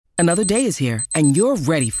Another day is here, and you're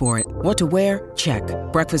ready for it. What to wear? Check.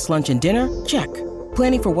 Breakfast, lunch, and dinner? Check.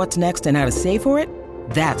 Planning for what's next and how to save for it?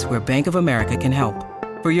 That's where Bank of America can help.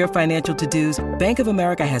 For your financial to-dos, Bank of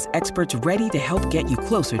America has experts ready to help get you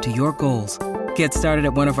closer to your goals. Get started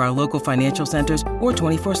at one of our local financial centers or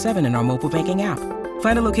 24/7 in our mobile banking app.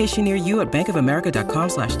 Find a location near you at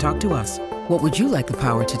bankofamerica.com/talktous. What would you like the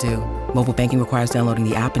power to do? Mobile banking requires downloading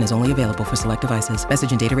the app and is only available for select devices.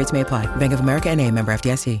 Message and data rates may apply. Bank of America N.A., member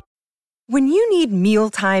FDIC. When you need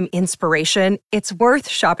mealtime inspiration, it's worth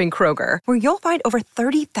shopping Kroger, where you'll find over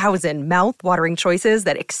 30,000 mouth-watering choices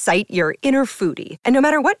that excite your inner foodie. And no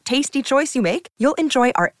matter what tasty choice you make, you'll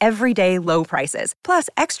enjoy our everyday low prices, plus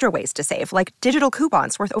extra ways to save, like digital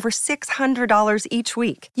coupons worth over $600 each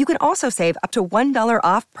week. You can also save up to $1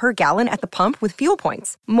 off per gallon at the pump with fuel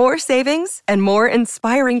points. More savings and more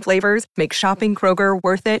inspiring flavors make shopping Kroger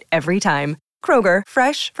worth it every time. Kroger,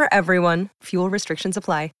 fresh for everyone. Fuel restrictions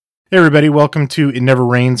apply. Hey everybody, welcome to It Never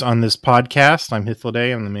Rains on this podcast. I'm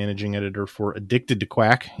Hithloday. I'm the managing editor for Addicted to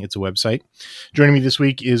Quack. It's a website. Joining me this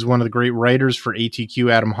week is one of the great writers for ATQ,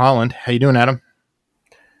 Adam Holland. How you doing, Adam?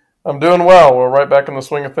 I'm doing well. We're right back in the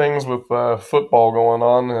swing of things with football going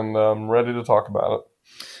on, and I'm ready to talk about it.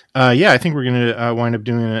 I think we're going to wind up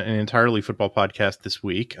doing an entirely football podcast this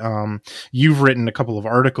week. You've written a couple of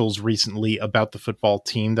articles recently about the football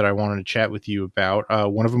team that I wanted to chat with you about.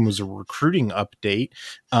 One of them was a recruiting update.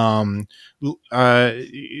 Oregon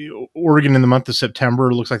in the month of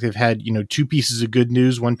September, looks like they've had, two pieces of good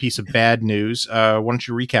news, one piece of bad news. Why don't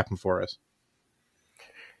you recap them for us?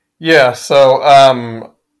 Yeah,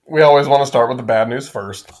 so we always want to start with the bad news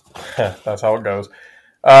first. That's how it goes.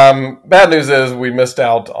 Bad news is we missed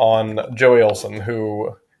out on Joey Olson,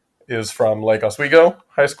 who is from Lake Oswego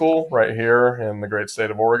High School right here in the great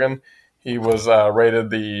state of Oregon. He was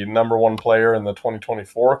rated the number one player in the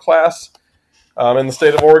 2024 class in the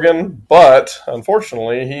state of Oregon, but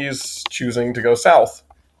unfortunately he's choosing to go south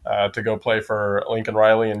to go play for Lincoln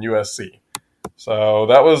Riley and USC. So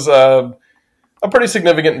that was a pretty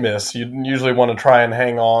significant miss. You usually want to try and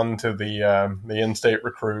hang on to the in-state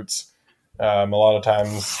recruits. A lot of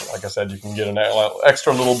times, like I said, you can get an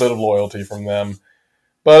extra little bit of loyalty from them.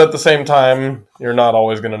 But at the same time, you're not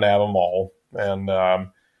always going to nab them all. And,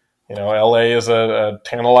 LA is a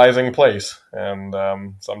tantalizing place. And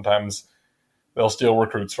sometimes they'll steal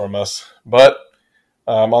recruits from us. But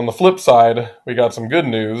on the flip side, we got some good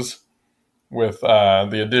news with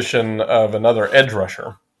the addition of another edge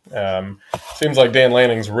rusher. Seems like Dan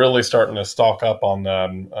Lanning's really starting to stock up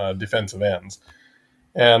on defensive ends.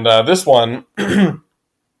 And this one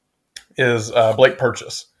is Blake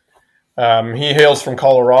Purchase. He hails from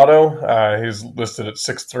Colorado. He's listed at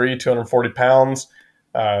 6'3", 240 pounds.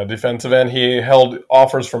 Defensive end. He held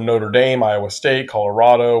offers from Notre Dame, Iowa State,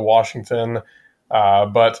 Colorado, Washington.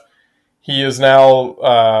 But he is now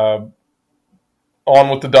on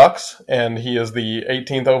with the Ducks, and he is the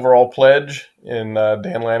 18th overall pledge in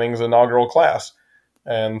Dan Lanning's inaugural class.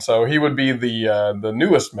 And so he would be the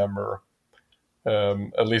newest member,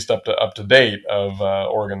 at least up to date, of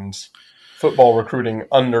Oregon's football recruiting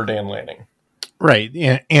under Dan Lanning. Right,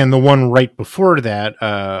 and the one right before that,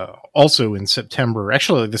 also in September,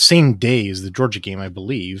 actually the same day as the Georgia game, I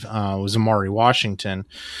believe, was Amari Washington,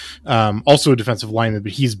 also a defensive lineman,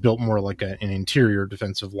 but he's built more like an interior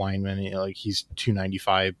defensive lineman. Like he's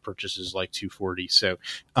 295, Purchases like 240.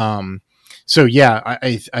 So yeah,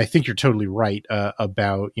 I think you're totally right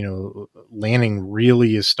about, Lanning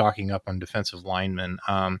really is stocking up on defensive linemen,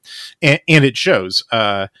 and it shows,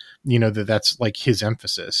 that's like his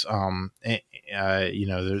emphasis.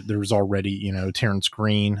 There was already, Terrence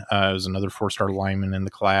Green was another 4-star lineman in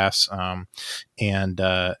the class, and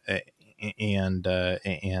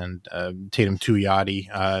Tatum Tuyati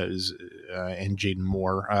and Jaden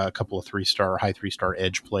Moore, a couple of high 3-star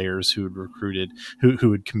edge players who had recruited,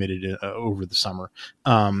 who had committed over the summer.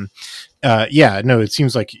 It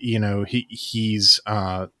seems like he's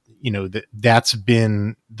that's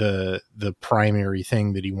been the primary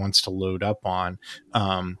thing that he wants to load up on.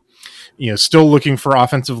 Still looking for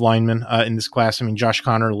offensive linemen in this class. I mean, Josh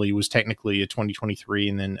Connerly was technically a 2023,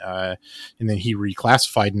 and then he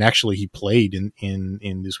reclassified, and actually he played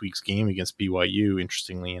in this week's game against BYU,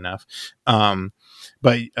 interestingly enough.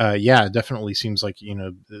 Definitely seems like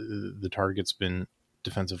the target's been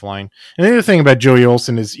defensive line. And the other thing about Joey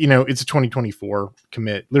Olson is, it's a 2024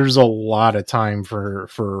 commit. There's a lot of time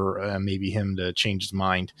for maybe him to change his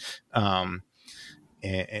mind.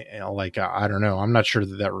 I don't know. I'm not sure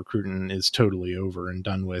that recruiting is totally over and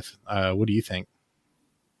done with. What do you think?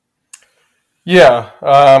 Yeah.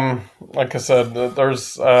 Like I said,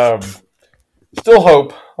 there's still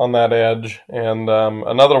hope on that edge. And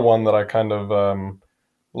another one that I kind of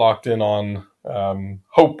locked in on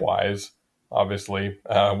hope-wise, obviously,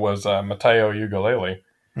 was Mateo Ugalele,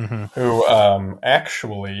 who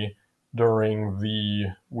actually, during the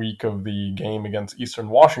week of the game against Eastern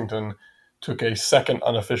Washington, took a second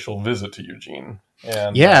unofficial visit to Eugene.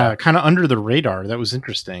 And kind of under the radar. That was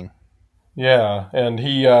interesting. Yeah, and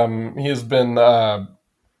he has been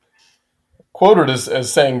quoted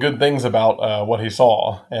as saying good things about what he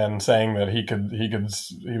saw, and saying that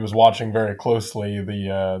he was watching very closely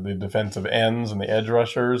the defensive ends and the edge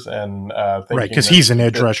rushers, and right, because he's an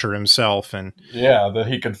edge rusher himself, and that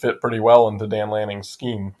he could fit pretty well into Dan Lanning's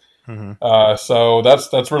scheme. So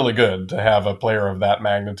that's really good to have a player of that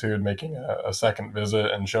magnitude making a second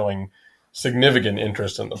visit and showing significant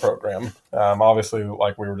interest in the program. Obviously,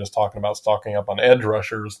 like we were just talking about, stocking up on edge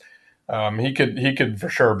rushers. He could for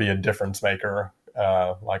sure be a difference maker,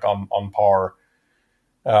 like on par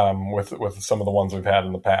with some of the ones we've had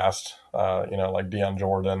in the past. Like Deion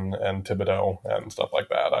Jordan and Thibodeau and stuff like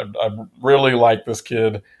that. I really like this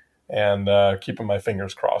kid, and keeping my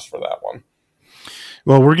fingers crossed for that one.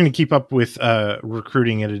 Well, we're going to keep up with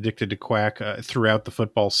recruiting at Addicted to Quack throughout the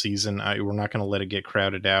football season. We're not going to let it get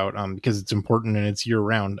crowded out because it's important and it's year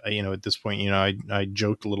round. At this point, I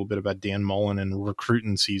joked a little bit about Dan Mullen and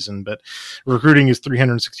recruiting season, but recruiting is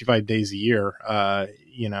 365 days a year.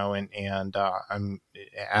 And I'm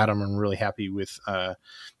Adam. I'm really happy with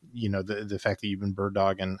the fact that you've been bird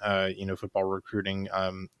dogging football recruiting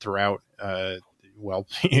throughout.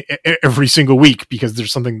 Every single week, because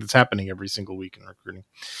there's something that's happening every single week in recruiting.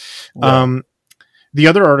 Yeah. The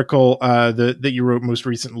other article that you wrote most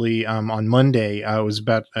recently on Monday was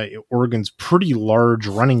about Oregon's pretty large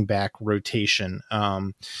running back rotation.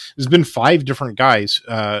 There's been 5 different guys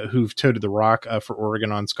who've toted the rock for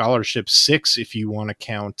Oregon on scholarship, 6 if you want to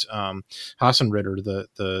count Hassan Ritter,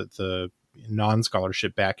 the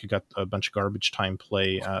non-scholarship back who got a bunch of garbage time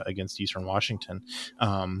play against Eastern Washington.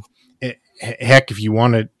 Heck, if you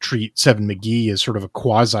want to treat Seven McGee as sort of a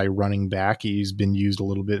quasi running back, he's been used a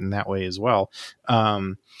little bit in that way as well.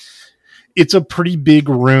 It's a pretty big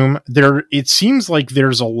room there. It seems like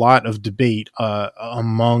there's a lot of debate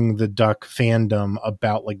among the Duck fandom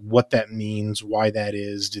about like what that means, why that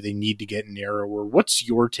is. Do they need to get narrower? What's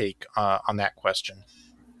your take on that question?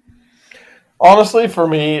 Honestly, for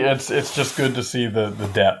me, it's just good to see the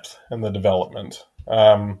depth and the development.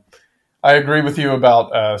 I agree with you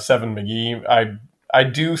about Seven McGee. I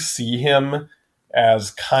do see him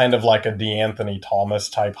as kind of like a DeAnthony Thomas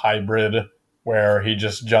type hybrid, where he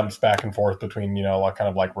just jumps back and forth between, like kind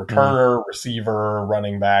of like returner, receiver,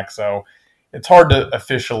 running back. So it's hard to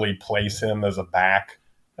officially place him as a back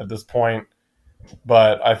at this point.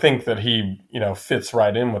 But I think that he, fits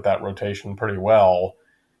right in with that rotation pretty well.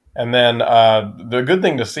 And then the good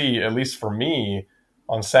thing to see, at least for me,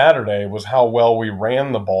 on Saturday was how well we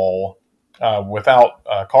ran the ball without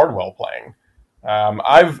Cardwell playing.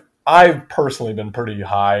 I've personally been pretty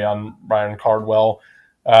high on Brian Cardwell.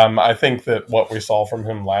 I think that what we saw from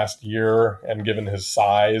him last year, and given his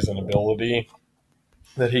size and ability,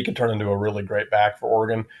 that he could turn into a really great back for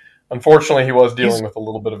Oregon. Unfortunately, he was dealing with a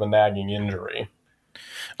little bit of a nagging injury.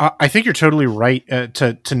 I think you're totally right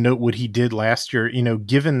to note what he did last year.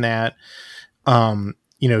 Given that,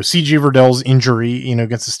 C.J. Verdell's injury,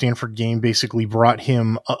 against the Stanford game basically brought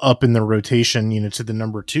him up in the rotation, to the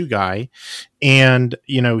number 2 guy. And,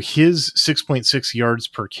 his 6.6 yards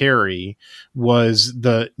per carry was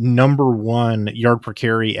the number 1 yard per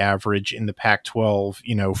carry average in the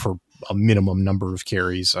Pac-12, for a minimum number of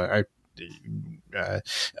carries.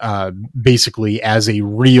 Basically as a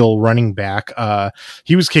real running back,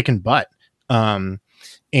 he was kicking butt. It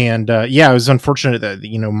was unfortunate that,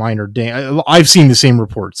 minor ding. I've seen the same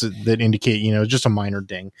reports that indicate, just a minor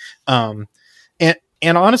ding.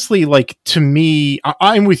 And honestly, like, to me,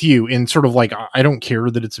 I'm with you in sort of like, I don't care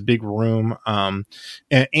that it's a big room.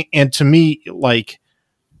 And to me, like,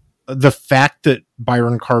 the fact that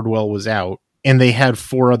Byron Cardwell was out and they had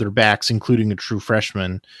 4 other backs, including a true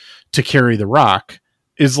freshman, to carry the rock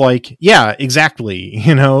is like, yeah, exactly.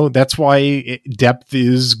 That's why depth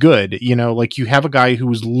is good. Like, you have a guy who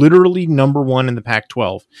was literally number 1 in the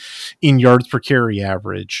Pac-12 in yards per carry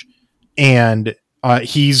average. And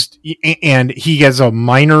he has a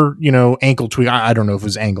minor, ankle tweak. I don't know if it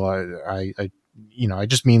was ankle. I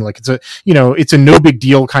just mean like it's a no big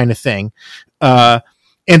deal kind of thing.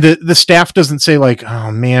 And the staff doesn't say like,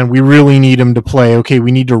 oh man, we really need him to play. Okay,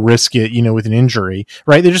 we need to risk it, with an injury,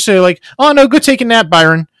 right? They just say like, oh no, go take a nap,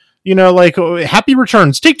 Byron. Happy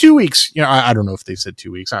returns. Take 2 weeks. I don't know if they said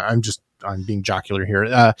 2 weeks. I'm just I'm being jocular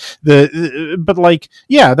here. But like,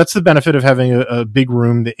 yeah, that's the benefit of having a big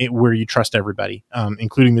room where you trust everybody,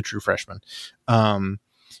 including the true freshmen.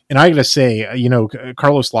 And I gotta say,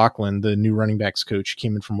 Carlos Loughlin, the new running backs coach,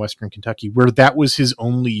 came in from Western Kentucky, where that was his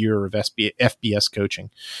only year of FBS coaching.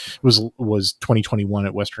 Was 2021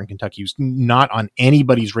 at Western Kentucky. He was not on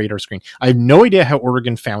anybody's radar screen. I have no idea how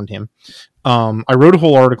Oregon found him. I wrote a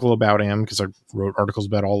whole article about him because I wrote articles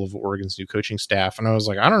about all of Oregon's new coaching staff. And I was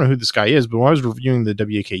like, I don't know who this guy is, but when I was reviewing the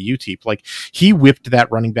WKU tape, like he whipped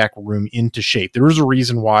that running back room into shape. There was a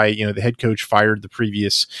reason why, the head coach fired the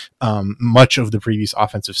previous, much of the previous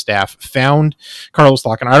offensive staff, found Carlos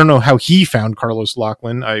Loughlin. I don't know how he found Carlos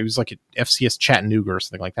Loughlin. He was like at FCS Chattanooga or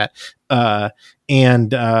something like that.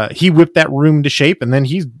 And he whipped that room into shape, and then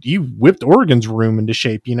he whipped Oregon's room into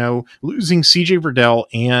shape, losing CJ Verdell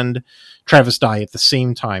and Travis Dye at the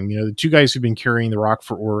same time. The two guys who've been carrying the rock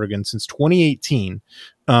for Oregon since 2018.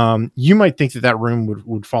 You might think that room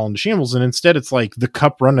would fall into shambles, and instead it's like the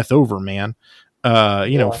cup runneth over, man.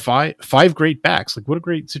 Five great backs. Like, what a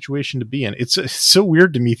great situation to be in. It's so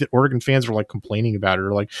weird to me that Oregon fans are like complaining about it,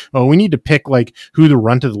 or like, oh, we need to pick like who the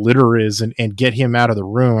runt of the litter is and get him out of the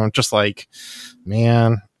room. I'm just like,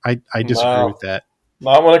 man, I disagree with that.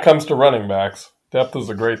 Not when it comes to running backs. Depth is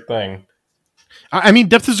a great thing. I mean,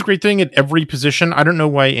 depth is a great thing at every position. I don't know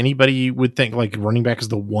why anybody would think like running back is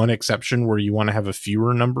the one exception where you want to have a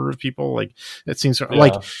fewer number of people. Like, that seems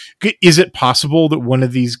like, is it possible that one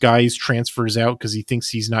of these guys transfers out because he thinks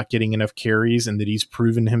he's not getting enough carries and that he's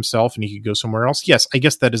proven himself and he could go somewhere else? Yes, I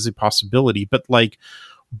guess that is a possibility.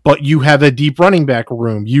 But you have a deep running back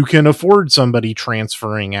room. You can afford somebody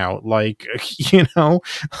transferring out.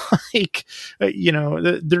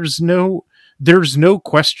 There's no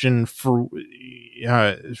question for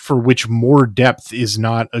which more depth is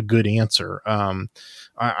not a good answer.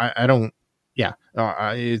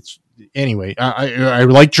 Anyway. I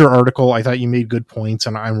liked your article. I thought you made good points,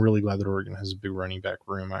 and I'm really glad that Oregon has a big running back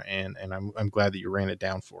room, and I'm glad that you ran it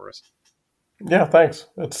down for us. Yeah, thanks.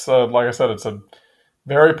 It's like I said, it's a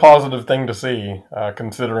very positive thing to see,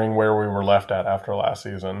 considering where we were left at after last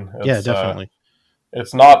season. Definitely.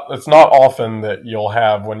 It's not often that you'll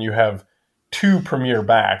have, when you have two premier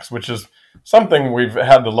backs, which is something we've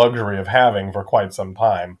had the luxury of having for quite some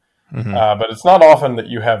time. Mm-hmm. But it's not often that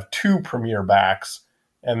you have two premier backs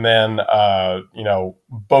and then,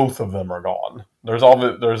 both of them are gone. There's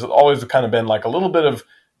always kind of been like a little bit of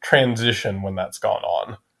transition when that's gone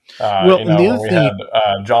on. When we had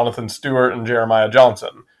Jonathan Stewart and Jeremiah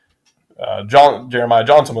Johnson. Jeremiah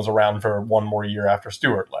Johnson was around for one more year after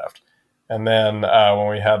Stewart left. And then when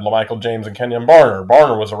we had LaMichael James and Kenyon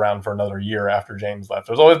Barner was around for another year after James left.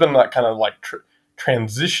 There's always been that kind of like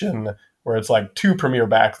transition where it's like two premier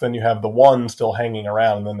backs, then you have the one still hanging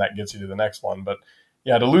around, and then that gets you to the next one. But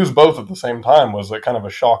yeah, to lose both at the same time was kind of a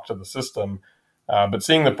shock to the system. But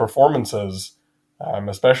seeing the performances,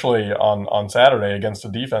 especially on Saturday against a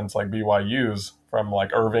defense like BYU's from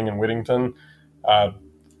like Irving and Whittington,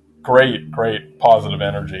 great positive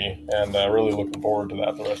energy, and really looking forward to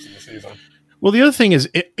that the rest of the season. Well, the other thing is,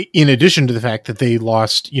 in addition to the fact that they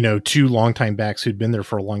lost, two longtime backs who'd been there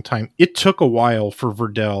for a long time, it took a while for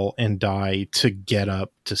Verdell and Dye to get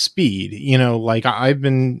up to speed. I've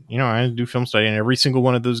been, I do film study on every single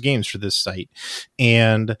one of those games for this site,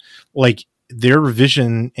 and like their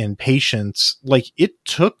vision and patience, like it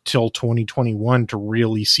took till 2021 to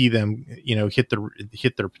really see them, hit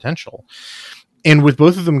their potential. And with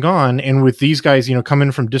both of them gone, and with these guys,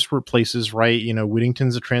 coming from disparate places, right?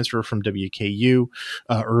 Whittington's a transfer from WKU.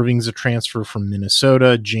 Irving's a transfer from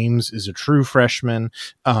Minnesota. James is a true freshman.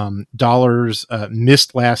 Dollars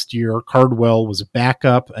missed last year. Cardwell was a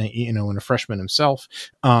backup, and a freshman himself.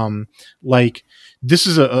 This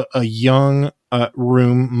is a young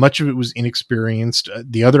room. Much of it was inexperienced.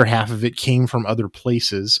 The other half of it came from other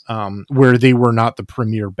places where they were not the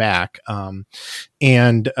premier back.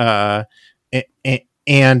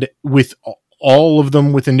 And with all of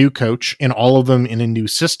them with a new coach and all of them in a new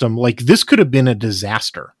system, like this could have been a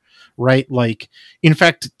disaster, right? Like, in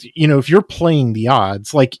fact, if you're playing the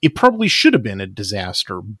odds, like it probably should have been a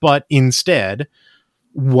disaster, but instead,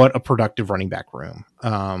 what a productive running back room.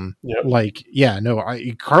 Carlos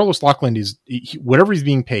Loughlin is whatever he's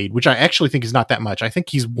being paid, which I actually think is not that much. I think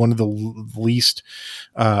he's one of the least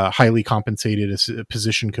highly compensated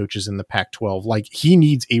position coaches in the Pac-12. Like, he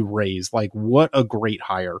needs a raise. Like, what a great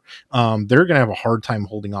hire. They're going to have a hard time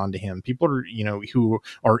holding on to him. People are, who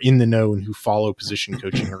are in the know and who follow position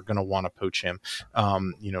coaching are going to want to poach him.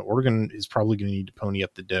 Oregon is probably going to need to pony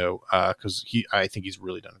up the dough because I think he's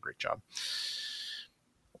really done a great job.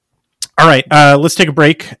 All right, let's take a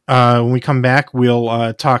break. When we come back,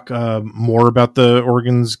 we'll talk more about the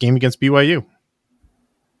Oregon's game against BYU.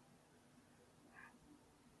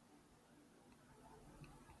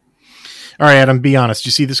 All right, Adam, be honest. Did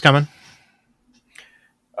you see this coming?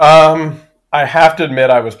 I have to admit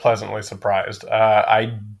I was pleasantly surprised.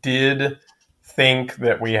 I did think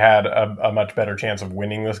that we had a much better chance of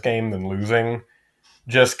winning this game than losing,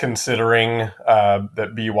 just considering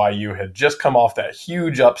that BYU had just come off that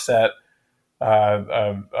huge upset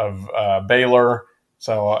of Baylor.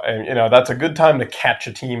 So, that's a good time to catch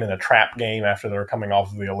a team in a trap game after they're coming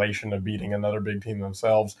off of the elation of beating another big team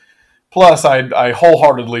themselves. Plus, I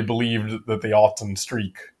wholeheartedly believed that the Austin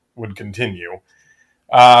streak would continue.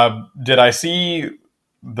 Did I see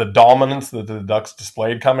the dominance that the Ducks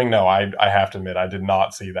displayed coming? No, I have to admit I did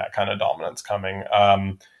not see that kind of dominance coming.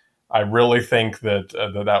 I really think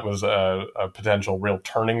that was a potential real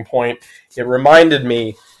turning point. It reminded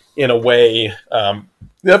me, in a way, you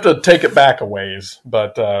have to take it back a ways,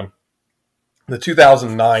 but the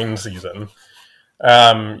 2009 season.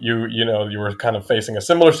 You were kind of facing a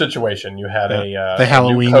similar situation. You had the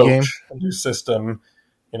Halloween new coach, game, a new system,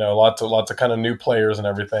 lots of kind of new players and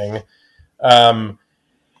everything.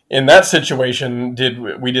 In that situation,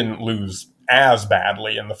 we didn't lose as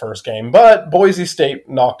badly in the first game, but Boise State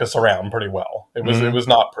knocked us around pretty well. It was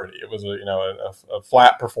not pretty. It was a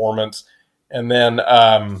flat performance, and then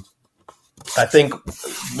I think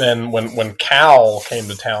then when Cal came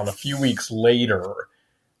to town a few weeks later.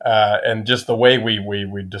 And just the way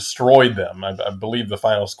we destroyed them, I believe the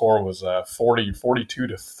final score was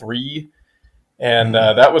 42-3. And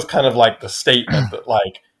that was kind of like the statement that,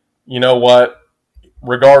 like, you know what,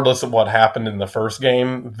 regardless of what happened in the first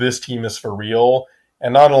game, this team is for real.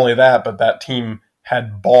 And not only that, but that team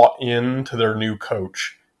had bought into their new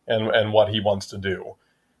coach and what he wants to do.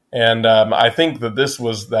 And I think that this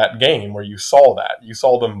was that game where you saw that. You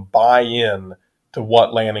saw them buy in to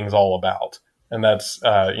what Lanning's all about. And that's,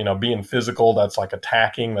 being physical. That's like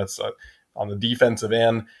attacking. That's on the defensive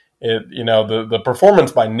end. The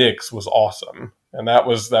performance by Nix was awesome. And that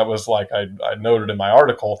was like I noted in my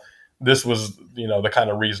article, this was, the kind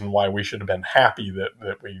of reason why we should have been happy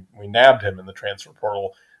that we nabbed him in the transfer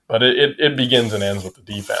portal. But it begins and ends with the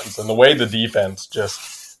defense. And the way the defense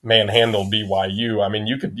just manhandled BYU, I mean,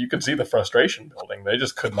 you could see the frustration building. They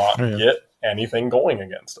just could not get anything going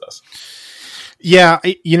against us. Yeah,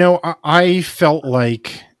 I felt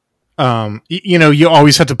like, you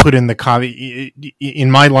always had to put in the caveat in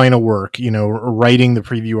my line of work, writing the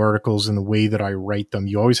preview articles and the way that I write them.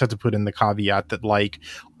 You always have to put in the caveat that, like,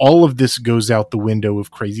 all of this goes out the window if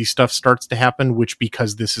crazy stuff starts to happen, which,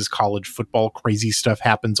 because this is college football, crazy stuff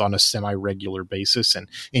happens on a semi-regular basis, and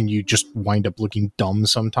you just wind up looking dumb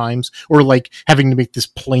sometimes, or like having to make this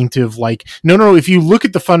plaintive, like, no, if you look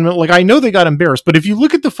at the fundamental, like, I know they got embarrassed, but if you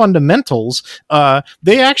look at the fundamentals,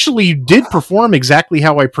 they actually did perform exactly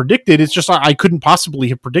how I predicted. It's just I couldn't possibly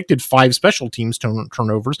have predicted 5 special teams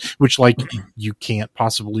turnovers, which, like, you can't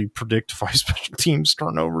possibly predict 5 special teams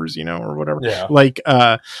turnovers, or whatever. Yeah. Like,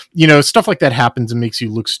 stuff like that happens and makes you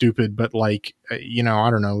look stupid, but, like, I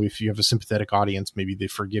don't know, if you have a sympathetic audience, maybe they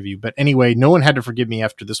forgive you. But anyway, no one had to forgive me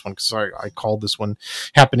after this one, because I called this one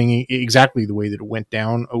happening exactly the way that it went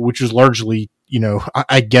down, which was largely,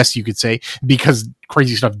 I guess you could say, because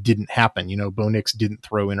crazy stuff didn't happen. Bo Nix didn't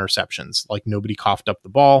throw interceptions. Like, nobody coughed up the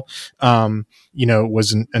ball. It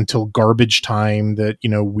wasn't until garbage time that,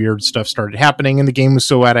 weird stuff started happening, and the game was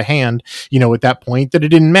so out of hand, at that point, that it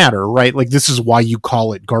didn't matter, right? Like, this is why you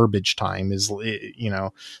call it garbage time, is,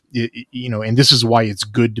 and this is why it's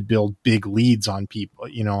good to build big leads on people,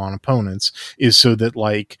 on opponents, is so that,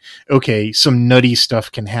 like, okay, some nutty stuff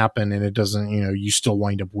can happen and it doesn't, you still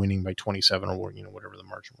wind up winning by 27 or, whatever the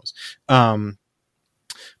margin was.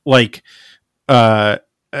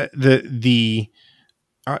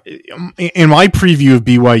 In my preview of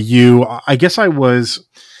BYU, I guess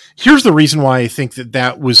here's the reason why I think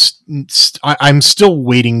that was, I'm still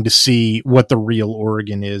waiting to see what the real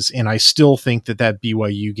Oregon is. And I still think that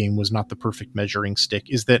BYU game was not the perfect measuring stick,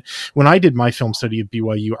 is that when I did my film study of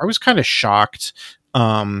BYU, I was kind of shocked,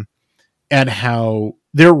 at how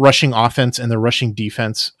their rushing offense and their rushing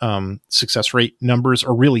defense success rate numbers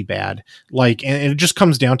are really bad. Like, and it just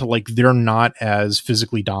comes down to, like, they're not as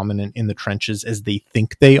physically dominant in the trenches as they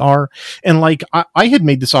think they are. And, like, I had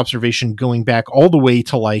made this observation going back all the way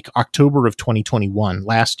to, like, October of 2021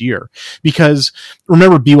 last year, because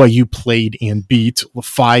remember, BYU played and beat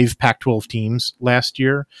 5 Pac-12 teams last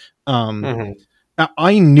year.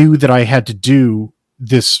 I knew that I had to do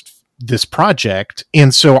this this project.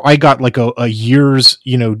 And so I got like a year's,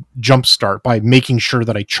 jump start by making sure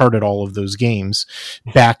that I charted all of those games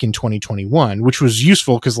back in 2021, which was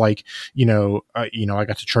useful because I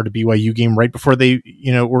got to chart a BYU game right before they,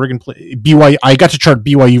 Oregon play BYU. I got to chart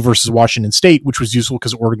BYU versus Washington State, which was useful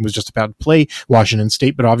because Oregon was just about to play Washington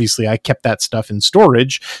State. But obviously I kept that stuff in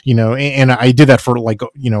storage, and I did that for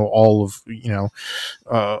all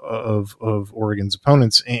of Oregon's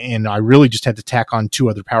opponents. And I really just had to tack on 2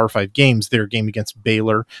 other Power 5 games, their game against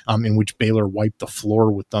Baylor, in which Baylor wiped the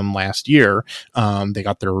floor with them last year. They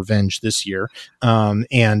got their revenge this year.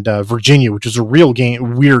 And Virginia, which was a real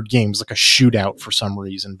game, weird game. It was like a shootout for some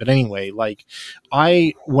reason. But anyway,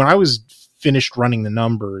 when I was finished running the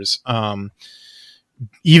numbers,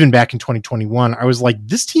 even back in 2021, I was like,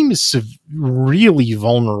 this team is really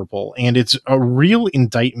vulnerable, and it's a real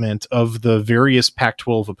indictment of the various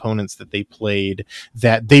Pac-12 opponents that they played,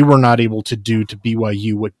 that they were not able to do to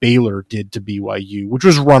BYU what Baylor did to BYU, which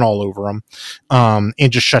was run all over them,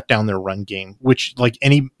 and just shut down their run game, which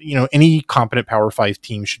any competent Power 5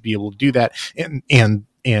 team should be able to do that.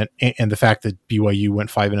 And the fact that BYU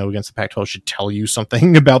went 5-0 against the Pac-12 should tell you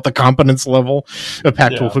something about the competence level of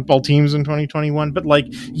Pac-12 football teams in 2021. But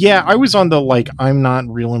I was on the I'm not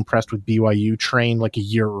real impressed with BYU train a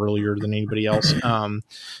year earlier than anybody else.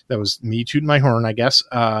 That was me tooting my horn, I guess.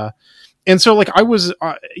 And so I was,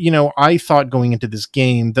 I thought going into this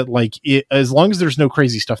game that as long as there's no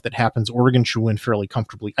crazy stuff that happens, Oregon should win fairly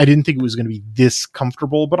comfortably. I didn't think it was going to be this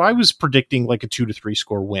comfortable, but I was predicting a 2-3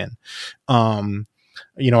 score win.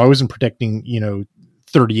 I wasn't predicting,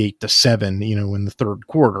 38-7, in the third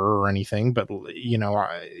quarter or anything, but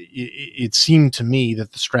it seemed to me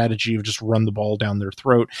that the strategy of just run the ball down their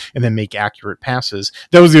throat and then make accurate passes.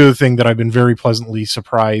 That was the other thing that I've been very pleasantly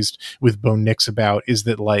surprised with Bo Nix about, is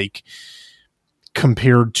that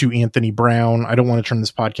compared to Anthony Brown, I don't want to turn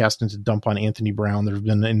this podcast into dump on Anthony Brown. There've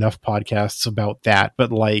been enough podcasts about that, but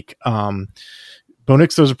Bo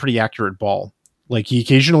Nix throws a pretty accurate ball. He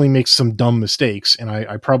occasionally makes some dumb mistakes, and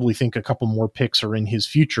I probably think a couple more picks are in his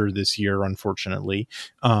future this year, unfortunately.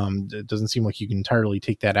 It doesn't seem like you can entirely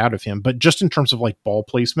take that out of him. But just in terms of ball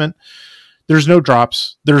placement, there's no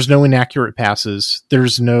drops. There's no inaccurate passes.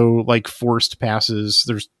 There's no forced passes.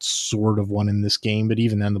 There's sort of one in this game, but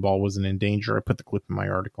even then the ball wasn't in danger. I put the clip in my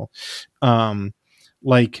article.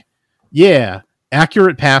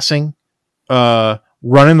 Accurate passing,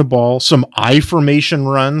 running the ball, some I formation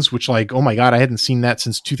runs, which oh my God, I hadn't seen that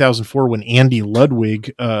since 2004 when Andy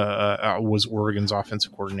Ludwig was Oregon's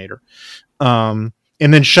offensive coordinator. And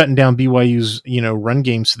then shutting down BYU's, run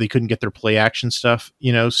game so they couldn't get their play action stuff,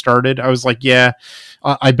 started. I was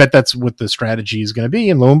I bet that's what the strategy is going to be.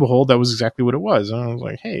 And lo and behold, that was exactly what it was. And I was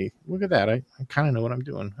like, hey, look at that. I kind of know what I'm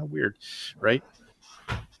doing. How weird, right?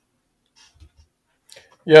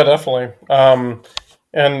 Yeah, definitely.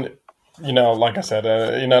 And like I said,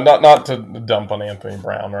 not to dump on Anthony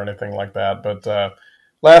Brown or anything like that, but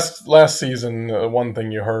last season, one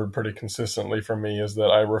thing you heard pretty consistently from me is that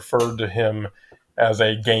I referred to him as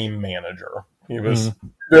a game manager. He was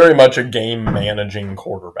very much a game managing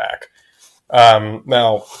quarterback.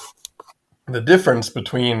 Now, the difference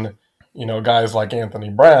between guys like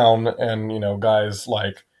Anthony Brown and guys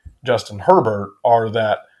like Justin Herbert are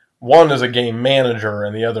that one is a game manager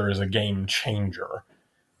and the other is a game changer.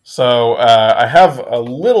 So I have a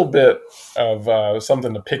little bit of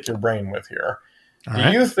something to pick your brain with here. All Do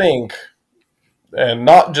right. you think, and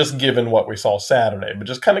not just given what we saw Saturday, but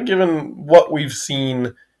just kind of given what we've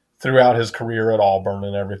seen throughout his career at Auburn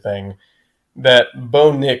and everything, that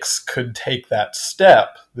Bo Nix could take that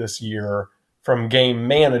step this year from game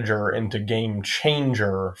manager into game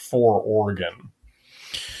changer for Oregon?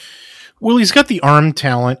 Well, he's got the arm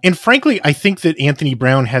talent. And frankly, I think that Anthony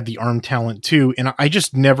Brown had the arm talent too. And I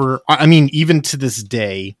just never, even to this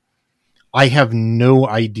day, I have no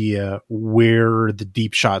idea where the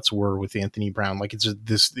deep shots were with Anthony Brown. It's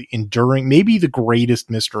this enduring, maybe the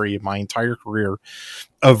greatest mystery of my entire career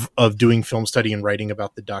of doing film study and writing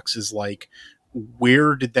about the Ducks is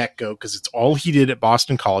where did that go? Because it's all he did at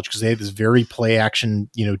Boston College, because they had this very play action,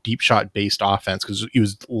 deep shot based offense, because it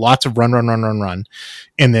was lots of run.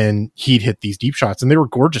 And then he'd hit these deep shots and they were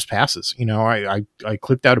gorgeous passes. I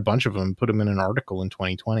clipped out a bunch of them, put them in an article in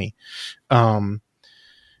 2020.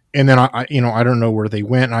 and then I don't know where they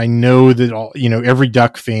went. I know that every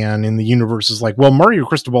Duck fan in the universe is like, well, Mario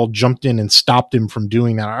Cristobal jumped in and stopped him from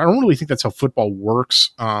doing that. I don't really think that's how football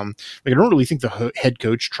works. I don't really think the head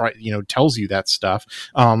coach tells you that stuff.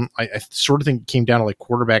 I sort of think it came down to like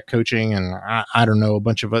quarterback coaching, and I don't know, a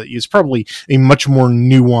bunch of it's probably a much more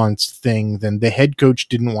nuanced thing than the head coach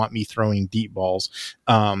didn't want me throwing deep balls.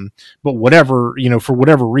 But whatever, for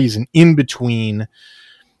whatever reason, in between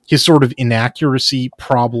his sort of inaccuracy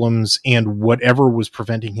problems and whatever was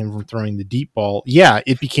preventing him from throwing the deep ball,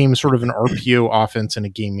 it became sort of an RPO offense and a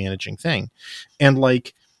game managing thing. And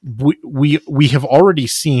like we have already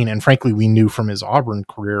seen, and frankly, we knew from his Auburn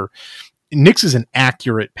career, Nix is an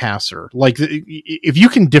accurate passer. Like if you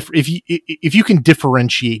can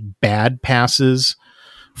differentiate bad passes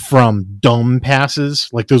from dumb passes,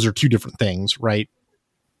 like those are two different things, right?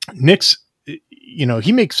 Nix,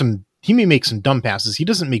 he may make some dumb passes. He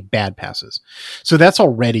doesn't make bad passes. So that's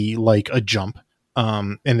already like a jump,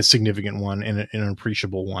 and a significant one and an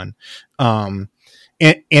appreciable one. And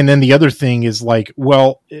then the other thing is like,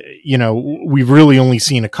 well, we've really only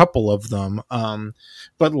seen a couple of them.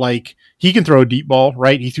 But like he can throw a deep ball,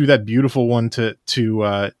 right? He threw that beautiful one to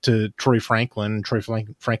Troy Franklin. Troy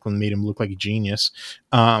Franklin made him look like a genius.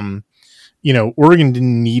 Oregon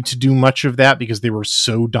didn't need to do much of that because they were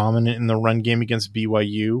so dominant in the run game against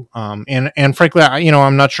BYU. And frankly,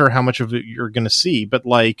 I'm not sure how much of it you're going to see, but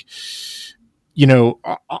like,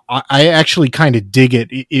 I actually kind of dig it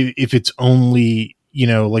if it's only,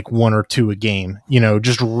 like one or two a game,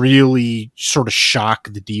 just really sort of shock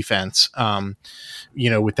the defense,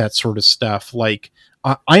 with that sort of stuff. Like,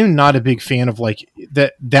 I'm not a big fan of like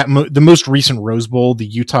the most recent Rose Bowl, the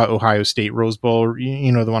Utah Ohio State Rose Bowl.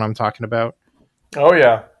 The one I'm talking about. Oh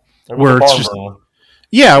yeah, where it's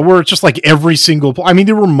just like every single. I mean,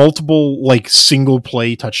 there were multiple like single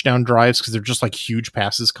play touchdown drives because they're just like huge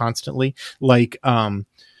passes constantly. Like, I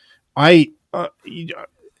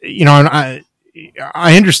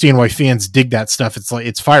understand why fans dig that stuff. It's like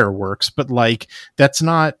it's fireworks, but like it's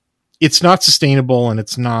not sustainable, and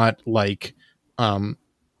it's not like.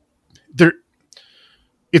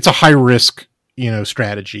 It's a high risk,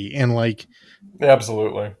 strategy, and like,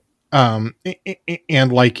 absolutely. And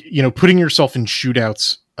like, putting yourself in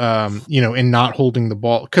shootouts, and not holding the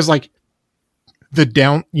ball. 'Cause like the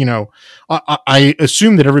down, I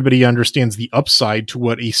assume that everybody understands the upside to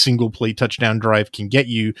what a single play touchdown drive can get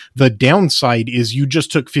you. The downside is you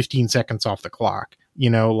just took 15 seconds off the clock,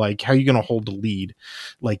 like how are you going to hold the lead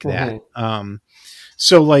like that?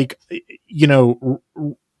 So like,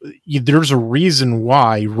 there's a reason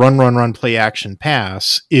why run, play action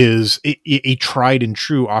pass is a tried and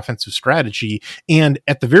true offensive strategy. And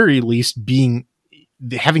at the very least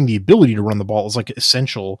having the ability to run the ball is like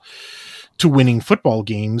essential to winning football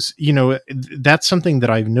games. That's something that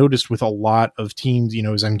I've noticed with a lot of teams,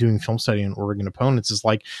 as I'm doing film study on Oregon opponents, is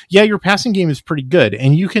like, yeah, your passing game is pretty good.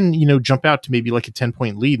 And you can, jump out to maybe like a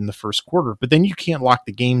 10-point lead in the first quarter, but then you can't lock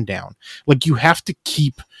the game down. Like you have to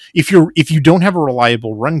keep, if you don't have a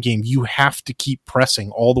reliable run game, you have to keep pressing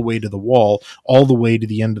all the way to the wall, all the way to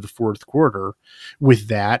the end of the fourth quarter with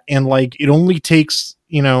that. And like, it only takes,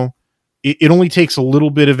 it only takes a little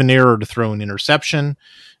bit of an error to throw an interception,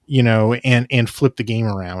 and flip the game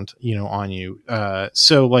around, on you.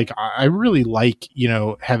 So like, I really like,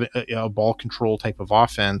 having a ball control type of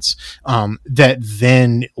offense, that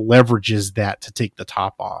then leverages that to take the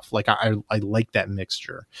top off. Like I like that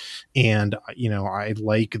mixture, and, I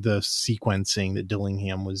like the sequencing that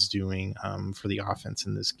Dillingham was doing, for the offense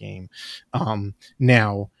in this game.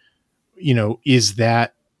 Now, is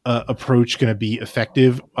that, approach going to be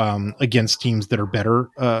effective against teams that are better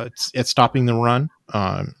at stopping the run?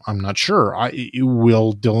 I'm not sure.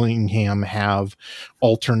 Will Dillingham have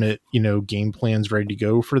alternate, game plans ready to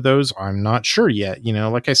go for those? I'm not sure yet.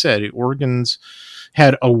 Like I said, Oregon's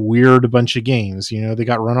had a weird bunch of games. They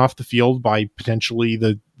got run off the field by potentially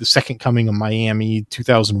the second coming of Miami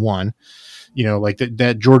 2001. Like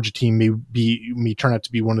that Georgia team may turn out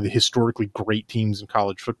to be one of the historically great teams in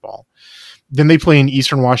college football. Then they play an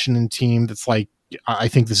Eastern Washington team that's like, I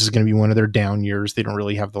think this is going to be one of their down years. They don't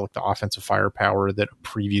really have the offensive firepower that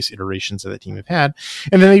previous iterations of that team have had.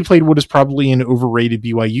 And then they played what is probably an overrated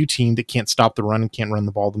BYU team that can't stop the run and can't run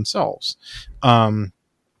the ball themselves. And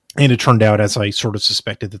it turned out, as I sort of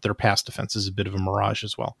suspected, that their pass defense is a bit of a mirage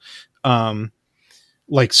as well.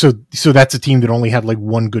 So that's a team that only had like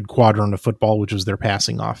one good quadrant of football, which was their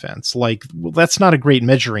passing offense. Like, well, that's not a great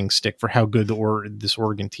measuring stick for how good this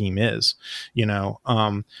Oregon team is.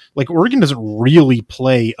 Like Oregon doesn't really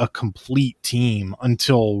play a complete team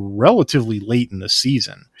until relatively late in the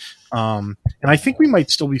season. And I think we might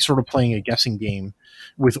still be sort of playing a guessing game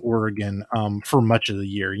with Oregon for much of the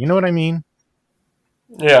year. You know what I mean?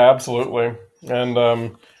 Yeah, absolutely. And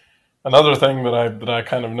another thing that I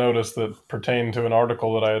kind of noticed that pertained to an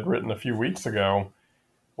article that I had written a few weeks ago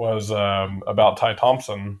was about Ty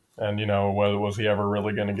Thompson, and was he ever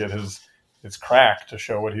really going to get his crack to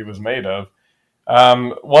show what he was made of?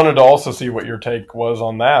 Wanted to also see what your take was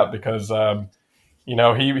on that, because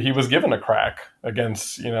he was given a crack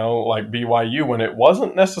against like BYU when it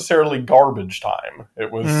wasn't necessarily garbage time.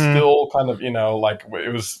 It was still kind of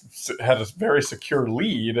had a very secure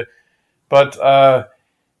lead, but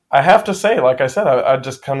I have to say, like I said, I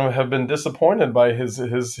just kind of have been disappointed by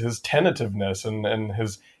his tentativeness and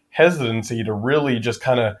his hesitancy to really just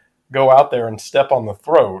kind of go out there and step on the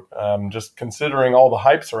throat. Just considering all the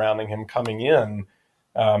hype surrounding him coming in,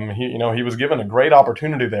 he was given a great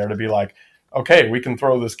opportunity there to be like, okay, we can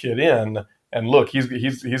throw this kid in, and look,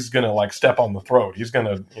 he's gonna like step on the throat. He's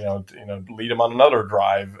gonna lead him on another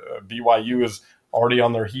drive. BYU is already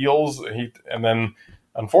on their heels, and then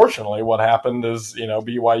unfortunately, what happened is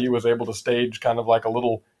BYU was able to stage kind of like a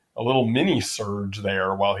little mini surge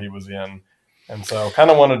there while he was in, and so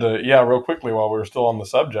kind of wanted to real quickly while we were still on the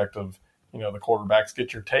subject of the quarterbacks,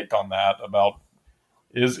 get your take on that about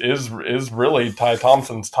is really Ty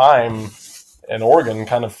Thompson's time in Oregon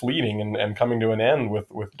kind of fleeting and coming to an end with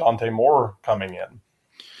Dante Moore coming in.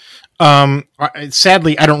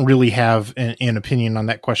 Sadly, I don't really have an opinion on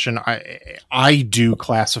that question. I do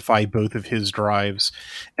classify both of his drives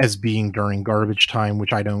as being during garbage time,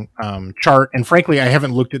 which I don't chart. And frankly, I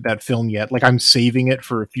haven't looked at that film yet. Like, I'm saving it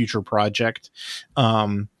for a future project.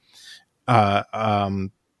 Where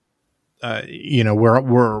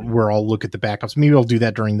I'll look at the backups. Maybe I'll do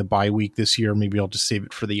that during the bye week this year. Maybe I'll just save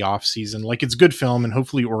it for the off season. Like, it's good film, and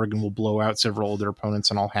hopefully Oregon will blow out several of their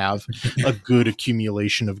opponents, and I'll have a good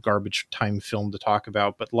accumulation of garbage time film to talk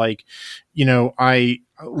about. But what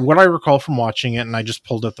I recall from watching it, and I just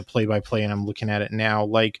pulled up the play-by-play and I'm looking at it now.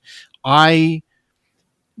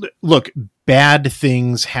 Bad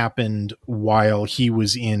things happened while he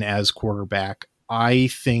was in as quarterback. I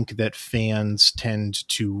think that fans tend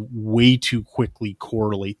to way too quickly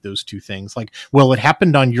correlate those two things. Like, well, it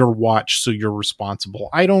happened on your watch, so you're responsible.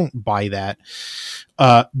 I don't buy that.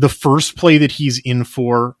 The first play that he's in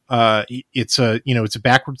for, it's a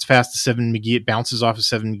backwards pass to Seven McGee. It bounces off of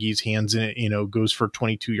Seven McGee's hands and it, goes for a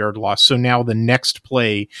 22-yard loss. So now the next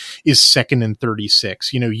play is 2nd and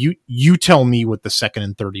 36. You tell me what the 2nd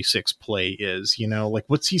and 36 play is, like,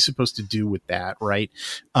 what's he supposed to do with that? Right.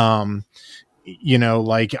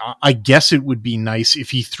 I guess it would be nice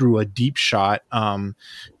if he threw a deep shot,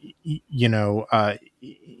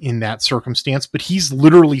 in that circumstance, but he's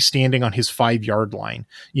literally standing on his 5-yard line,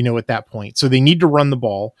 at that point. So they need to run the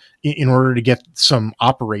ball in order to get some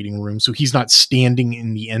operating room. So he's not standing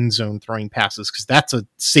in the end zone throwing passes, because that's a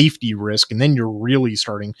safety risk. And then you're really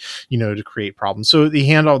starting, to create problems. So they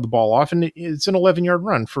hand out the ball off, and it's an 11-yard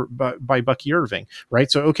run by Bucky Irving. Right.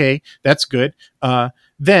 So, okay, that's good.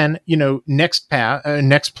 Then, next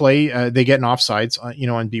play, they get an offsides,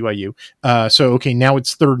 on BYU. So, okay, now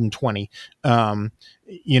it's 3rd and 20.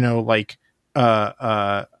 You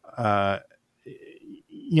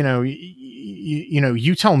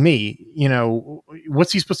tell me,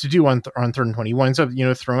 what's he supposed to do on 3rd and 20? He winds up,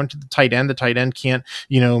 throwing to the tight end. The tight end can't,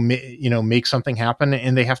 make something happen,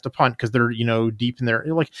 and they have to punt because they're, deep in there.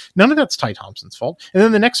 Like, none of that's Ty Thompson's fault. And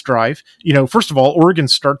then the next drive, first of all, Oregon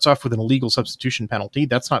starts off with an illegal substitution penalty.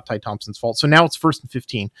 That's not Ty Thompson's fault. So now it's 1st and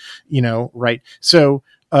 15, right? So,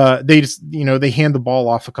 they just, they hand the ball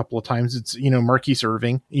off a couple of times. It's, Marquise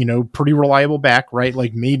Irving, pretty reliable back, right?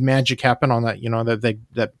 Like, made magic happen on that,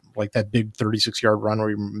 that big 36-yard run where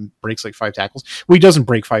he breaks like 5 tackles. Well, he doesn't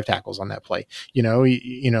break 5 tackles on that play, or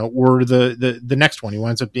the next one, he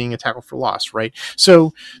winds up being a tackle for loss. Right.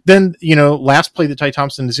 So then, last play that Ty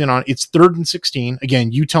Thompson is in on, it's 3rd and 16.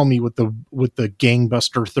 Again, you tell me what the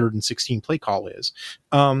gangbuster 3rd and 16 play call is.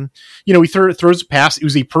 He throws a pass. It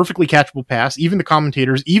was a perfectly catchable pass. Even the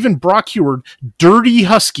commentators, even Brock Huard, dirty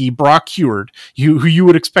Husky Brock Huard, who you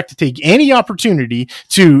would expect to take any opportunity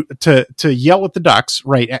to yell at the Ducks.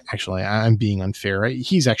 Right. Actually, I'm being unfair.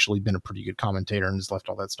 He's actually been a pretty good commentator and has left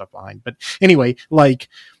all that stuff behind. But anyway, like,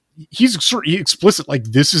 he's explicit, like,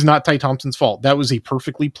 this is not Ty Thompson's fault. That was a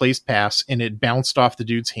perfectly placed pass, and it bounced off the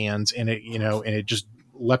dude's hands, and it just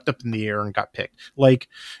leapt up in the air and got picked. Like,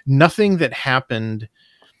 nothing that happened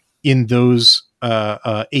in those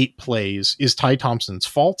 8 plays is Ty Thompson's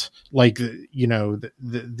fault. Like, it's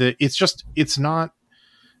not.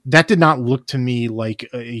 that did not look to me like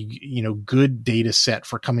a good data set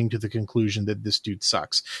for coming to the conclusion that this dude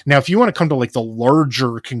sucks. Now, if you want to come to like the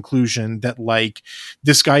larger conclusion that like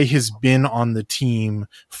this guy has been on the team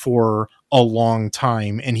for a long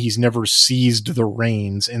time and he's never seized the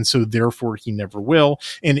reins, and so therefore he never will,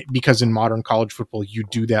 and because in modern college football you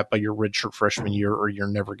do that by your redshirt freshman year or you're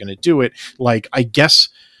never going to do it, like I guess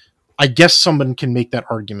someone can make that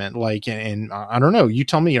argument. Like, and I don't know, you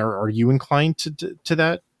tell me, are you inclined to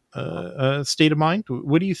that state of mind?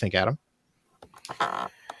 What do you think, Adam?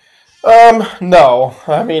 No,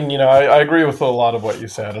 I mean, I agree with a lot of what you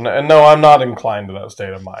said, and no, I'm not inclined to that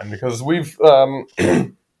state of mind, because we've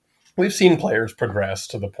seen players progress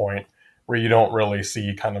to the point where you don't really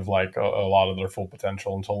see kind of like a lot of their full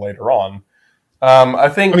potential until later on. I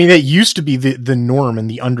mean, that used to be the norm, and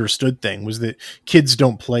the understood thing was that kids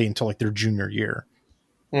don't play until like their junior year.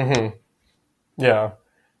 Mm-hmm. Yeah.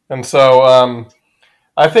 And so,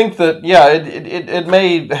 I think that, yeah, it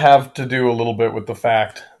may have to do a little bit with the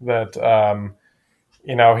fact that,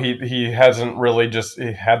 he hasn't really just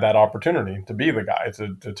had that opportunity to be the guy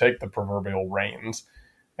to take the proverbial reins.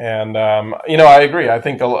 And, I agree. I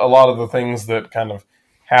think a lot of the things that kind of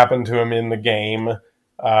happened to him in the game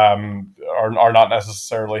are not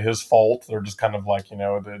necessarily his fault. They're just kind of like,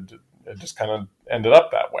 it just kind of ended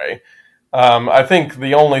up that way. I think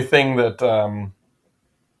the only thing that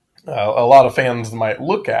a lot of fans might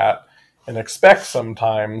look at and expect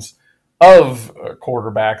sometimes of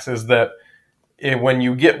quarterbacks is that when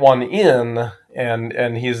you get one in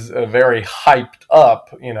and he's a very hyped up,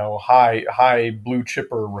 high blue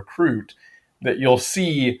chipper recruit, that you'll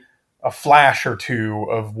see a flash or two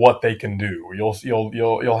of what they can do.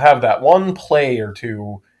 You'll have that one play or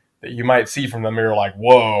two that you might see from them. You're like,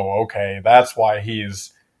 whoa, okay, that's why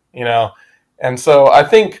he's, And so I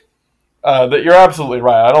think that you're absolutely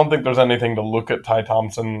right. I don't think there's anything to look at Ty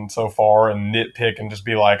Thompson so far and nitpick and just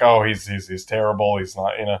be like, oh, he's terrible. He's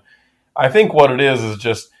not, I think what it is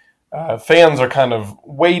just fans are kind of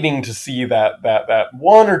waiting to see that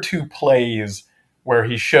one or two plays where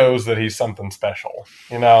he shows that he's something special.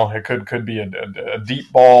 It could be a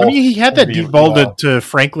deep ball. I mean, he had that deep ball to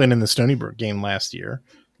Franklin in the Stony Brook game last year.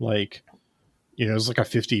 Like, it was like a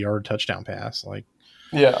 50-yard touchdown pass. Like,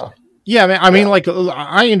 yeah. Yeah, I mean, like,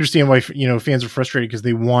 I understand why, fans are frustrated because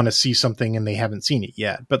they want to see something and they haven't seen it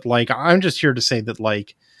yet. But, like, I'm just here to say that,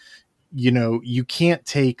 like, you can't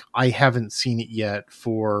take I haven't seen it yet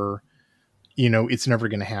for, it's never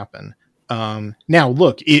going to happen. Now,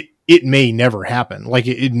 look, it may never happen. Like,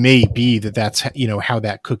 it may be that's, how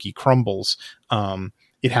that cookie crumbles.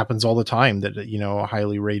 It happens all the time that,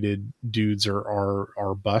 highly rated dudes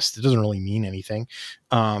are bust. It doesn't really mean anything.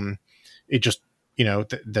 It just,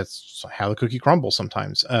 that's how the cookie crumbles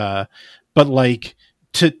sometimes. But like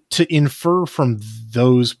to infer from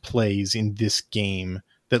those plays in this game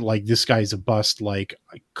that like this guy's a bust, like,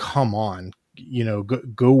 come on,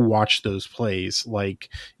 go watch those plays. Like,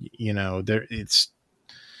 there it's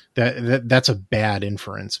that's a bad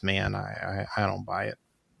inference, man. I don't buy it.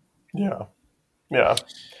 Yeah.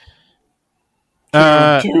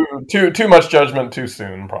 Too much judgment too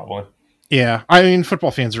soon, probably. Yeah, I mean,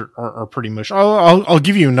 football fans are pretty mush. I'll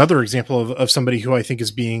give you another example of somebody who I think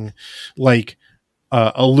is being like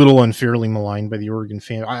a little unfairly maligned by the Oregon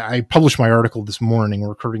fan. I published my article this morning. We're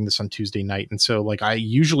recording this on Tuesday night, and so like I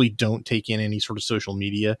usually don't take in any sort of social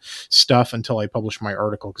media stuff until I publish my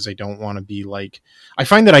article because I don't want to be like. I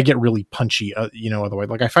find that I get really punchy, otherwise.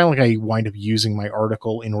 Like I find like I wind up using my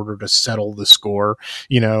article in order to settle the score,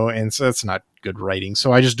 and so that's not good writing.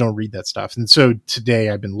 So I just don't read that stuff. And so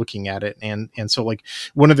today I've been looking at it, and so like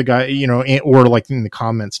one of the guys, or like in the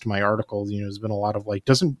comments to my article, there's been a lot of like,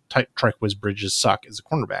 doesn't Trikweze Bridges suck as a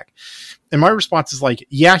cornerback? And my response is like,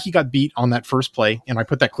 yeah, he got beat on that first play, and I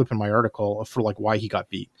put that clip in my article for like why he got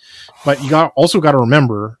beat. But you also got to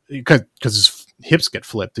remember, because his hips get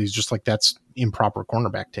flipped, he's just like, that's improper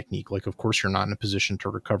cornerback technique. Like, of course you're not in a position to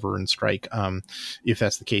recover and strike if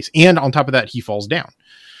that's the case. And on top of that, he falls down.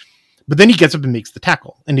 But then he gets up and makes the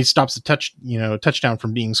tackle, and he stops the touchdown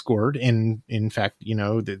from being scored. And in fact, the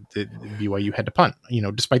BYU had to punt.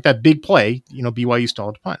 Despite that big play, BYU still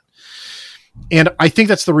had to punt. And I think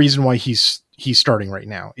that's the reason why he's starting right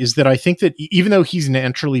now, is that I think that even though he's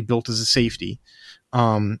naturally built as a safety,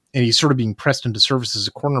 and he's sort of being pressed into service as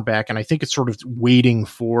a cornerback, and I think it's sort of waiting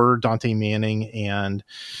for Dante Manning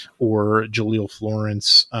or Jaleel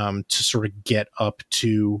Florence to sort of get up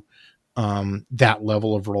to that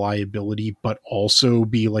level of reliability, but also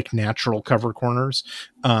be like natural cover corners.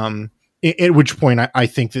 At which point I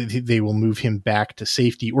think that they will move him back to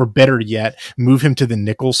safety, or better yet, move him to the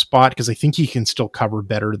nickel spot, because I think he can still cover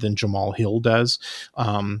better than Jamal Hill does.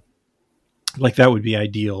 Like that would be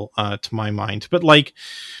ideal to my mind. But like,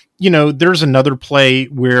 there's another play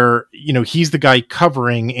where, he's the guy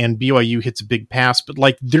covering and BYU hits a big pass, but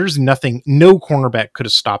like there's nothing, no cornerback could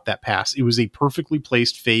have stopped that pass. It was a perfectly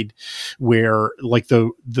placed fade where like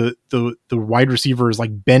the wide receiver is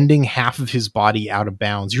like bending half of his body out of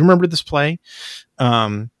bounds. You remember this play? That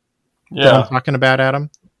I'm talking about,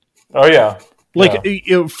 Adam? Oh yeah. Like,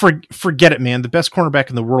 forget it, man. The best cornerback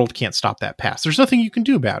in the world can't stop that pass. There's nothing you can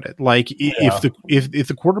do about it. Like, if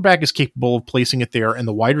the quarterback is capable of placing it there, and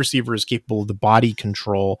the wide receiver is capable of the body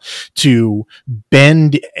control to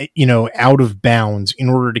bend, out of bounds in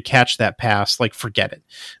order to catch that pass, like, forget it.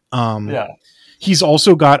 He's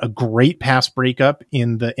also got a great pass breakup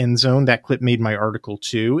in the end zone. That clip made my article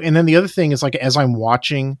too. And then the other thing is, like, as I'm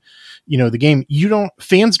watching, the game,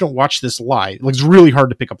 fans don't watch this live. Like, it's really hard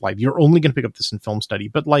to pick up live. You're only going to pick up this in film study.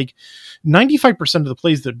 But like 95% of the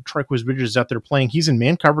plays that Trikweze Bridges is out there playing, he's in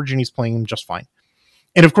man coverage and he's playing them just fine.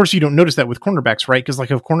 And of course, you don't notice that with cornerbacks, right? Because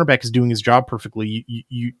like if a cornerback is doing his job perfectly,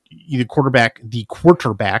 the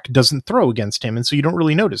quarterback doesn't throw against him, and so you don't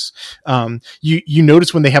really notice. You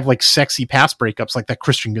notice when they have like sexy pass breakups, like that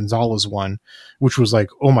Christian Gonzalez one, which was like,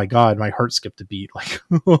 oh my god, my heart skipped a beat. Like,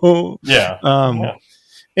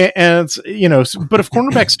 And it's, but if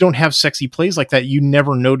cornerbacks don't have sexy plays like that, you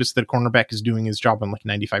never notice that a cornerback is doing his job on like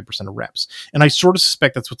 95% of reps. And I sort of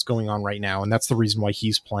suspect that's what's going on right now. And that's the reason why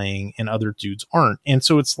he's playing and other dudes aren't. And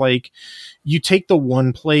so it's like, you take the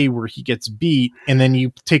one play where he gets beat, and then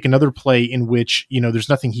you take another play in which, there's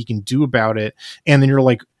nothing he can do about it. And then you're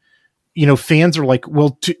like, fans are like,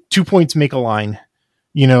 well, 2 points make a line,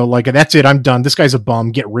 like, that's it. I'm done. This guy's a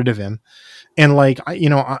bum. Get rid of him. And like,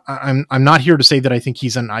 I'm not here to say that I think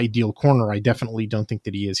he's an ideal corner. I definitely don't think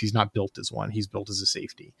that he is. He's not built as one. He's built as a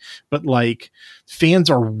safety. But like, fans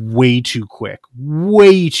are way too quick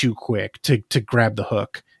to grab the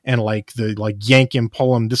hook and like yank him,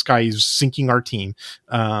 pull him. This guy is sinking our team.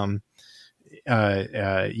 And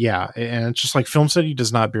it's just like film study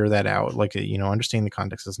does not bear that out. Like, understanding the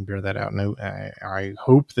context doesn't bear that out. And I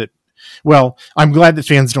hope that. Well, I'm glad that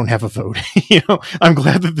fans don't have a vote. I'm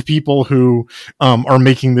glad that the people who are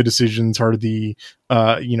making the decisions are the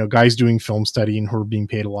guys doing film study and who are being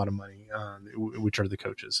paid a lot of money, which are the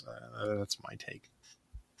coaches. That's my take.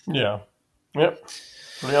 Yeah. Yep.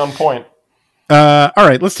 Pretty on point. All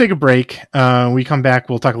right, let's take a break. We come back,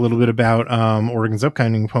 we'll talk a little bit about Oregon's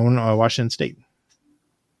upcoming opponent, Washington State.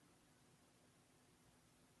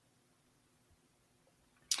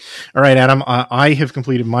 All right, Adam, I have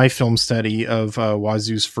completed my film study of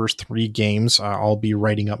Wazoo's first 3 games. I'll be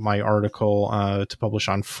writing up my article to publish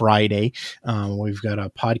on Friday. We've got a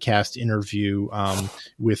podcast interview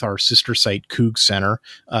with our sister site, Coug Center,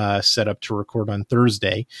 set up to record on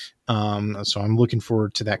Thursday. So I'm looking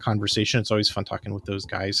forward to that conversation. It's always fun talking with those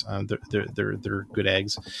guys. They're good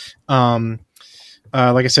eggs.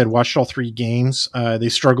 Like I said, watched all 3 games. They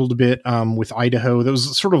struggled a bit with Idaho. That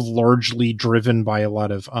was sort of largely driven by a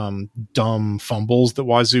lot of dumb fumbles that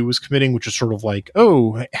Wazoo was committing, which is sort of like,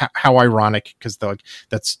 how ironic, because that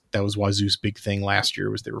was Wazoo's big thing last year,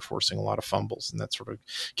 was they were forcing a lot of fumbles, and that sort of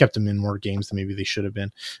kept them in more games than maybe they should have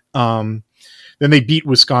been. Then they beat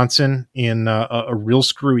Wisconsin in a real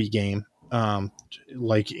screwy game.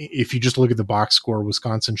 Like, if you just look at the box score,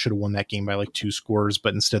 Wisconsin should have won that game by like 2 scores,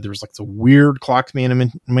 but instead there was like some weird clock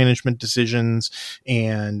management decisions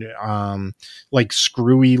and like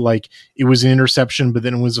screwy, like it was an interception, but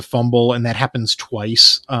then it was a fumble, and that happens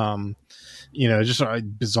twice. Just a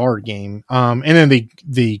bizarre game. And then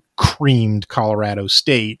they creamed Colorado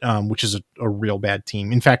State, which is a real bad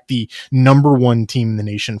team. In fact, the number 1 team in the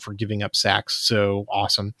nation for giving up sacks. So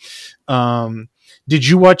awesome. Did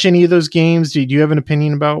you watch any of those games? Do you have an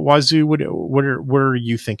opinion about Wazoo? What are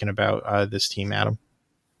you thinking about this team, Adam?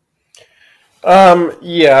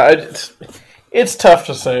 It's tough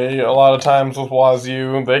to say. A lot of times with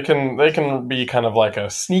Wazoo, they can be kind of like a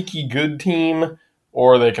sneaky good team,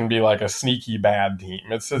 or they can be like a sneaky bad team.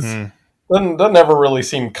 Doesn't ever really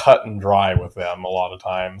seem cut and dry with them a lot of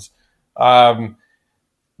times.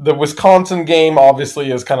 The Wisconsin game obviously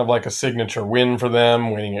is kind of like a signature win for them,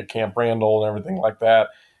 winning at Camp Randall and everything like that.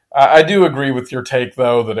 I do agree with your take,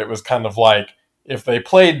 though, that it was kind of like if they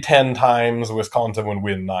played 10 times, Wisconsin would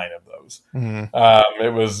win 9 of those. Mm-hmm.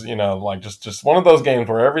 It was, like just one of those games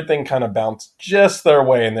where everything kind of bounced just their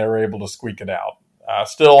way and they were able to squeak it out.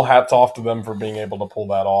 Still, hats off to them for being able to pull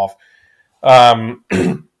that off.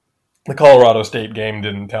 The Colorado State game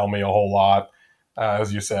didn't tell me a whole lot.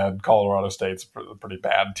 As you said, Colorado State's a pretty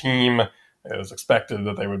bad team. It was expected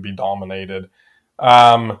that they would be dominated.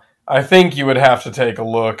 I think you would have to take a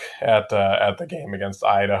look at the game against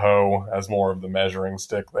Idaho as more of the measuring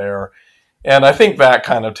stick there. And I think that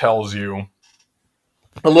kind of tells you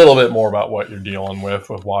a little bit more about what you're dealing with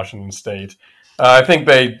Washington State. I think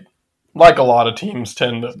they, like a lot of teams,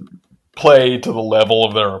 tend to play to the level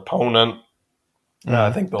of their opponent.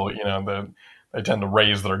 I think they tend to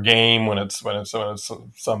raise their game when it's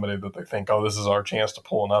somebody that they think, oh, this is our chance to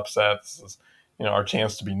pull an upset. This is our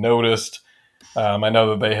chance to be noticed. I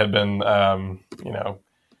know that they had been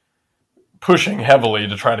pushing heavily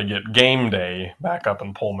to try to get game day back up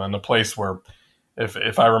in Pullman, a place where,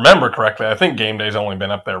 if I remember correctly, I think game day's only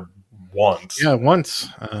been up there once. Yeah, once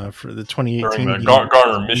for the 2018 during the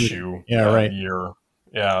Garner-Mizzou right. year.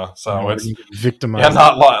 Yeah, so it's victimized.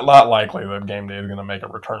 not likely that game day is going to make a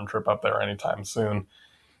return trip up there anytime soon.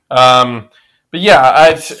 But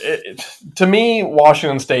yeah, to me,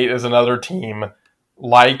 Washington State is another team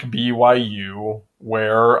like BYU,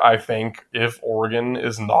 where I think if Oregon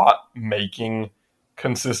is not making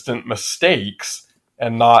consistent mistakes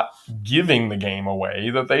and not giving the game away,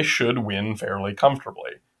 that they should win fairly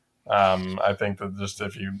comfortably. I think that just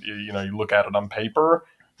if you look at it on paper,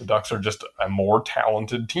 the Ducks are just a more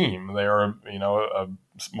talented team. They are a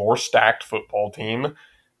more stacked football team.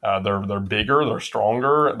 They're bigger, they're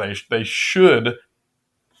stronger. They should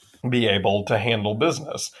be able to handle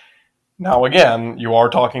business. Now, again, you are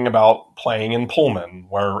talking about playing in Pullman,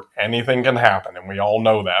 where anything can happen, and we all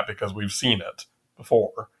know that because we've seen it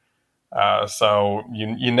before. So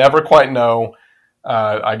you never quite know.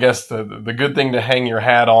 I guess the good thing to hang your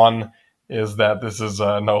hat on is that this is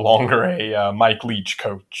no longer a Mike Leach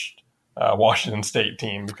coached Washington State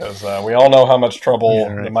team, because we all know how much trouble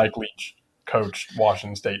the Mike Leach coached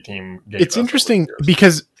Washington State team gave us. It's interesting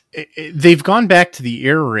because they've gone back to the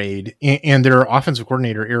air raid, and their offensive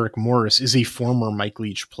coordinator, Eric Morris, is a former Mike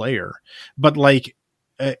Leach player. But like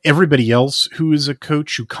everybody else who is a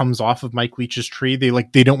coach who comes off of Mike Leach's tree, they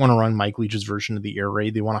don't want to run Mike Leach's version of the air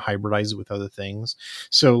raid. They want to hybridize it with other things.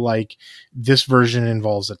 So like this version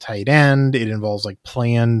involves a tight end. It involves like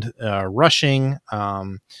planned rushing.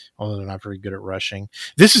 Although they're not very good at rushing.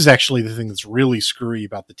 This is actually the thing that's really screwy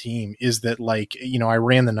about the team, is that I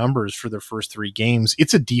ran the numbers for their first 3 games.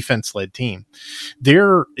 It's a defense led team.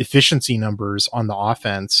 Their efficiency numbers on the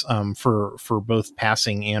offense for both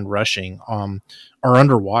passing and rushing are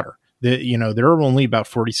underwater. They're only about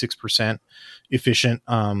 46% efficient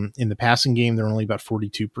in the passing game. They're only about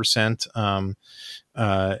 42%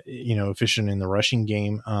 efficient in the rushing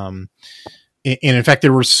game. And in fact, they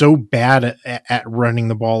were so bad at running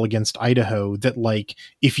the ball against Idaho that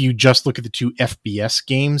if you just look at the 2 FBS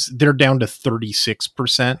games, they're down to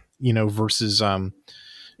 36%, versus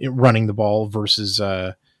running the ball versus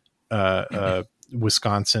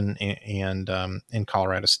Wisconsin and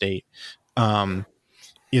Colorado State.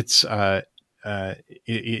 It's sort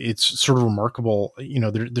of remarkable.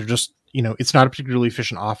 They're just, it's not a particularly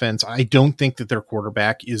efficient offense. I don't think that their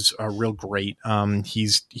quarterback is real great.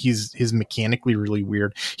 He's mechanically really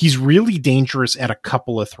weird. He's really dangerous at a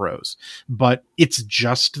couple of throws, but it's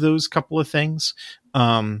just those couple of things.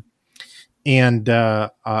 And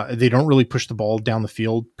they don't really push the ball down the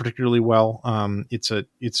field particularly well.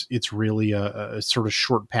 It's really a sort of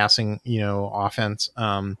short passing, offense.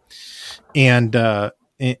 And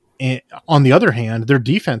on the other hand, their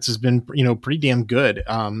defense has been, pretty damn good.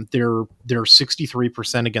 They're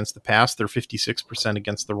 63% against the pass. They're 56%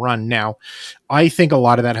 against the run. Now, I think a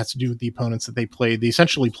lot of that has to do with the opponents that they played. They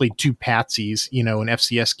essentially played 2 patsies, an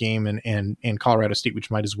FCS game and Colorado State,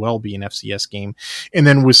 which might as well be an FCS game. And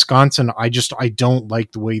then Wisconsin, I don't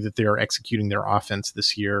like the way that they're executing their offense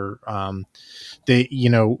this year.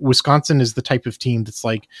 Wisconsin is the type of team that's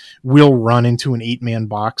we'll run into an 8-man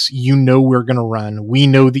box. We're going to run. We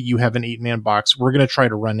know that you have an 8-man box. We're going to try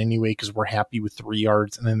to run anyway because we're happy with 3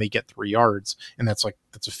 yards, and then they get 3 yards, and that's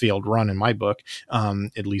a failed run in my book,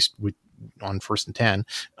 at least on 1st and 10.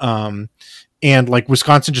 And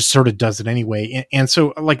Wisconsin just sort of does it anyway, and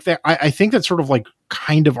so that, I think that sort of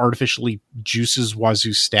kind of artificially juices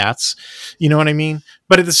Wazoo's stats. You know what I mean?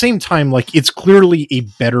 But at the same time, it's clearly a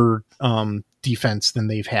better defense than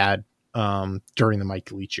they've had during the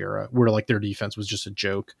Mike Leach era, where their defense was just a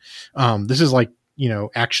joke. This is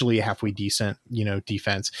actually a halfway decent,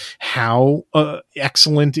 defense. How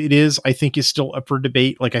excellent it is, I think, is still up for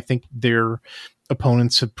debate. I think their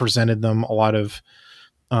opponents have presented them a lot of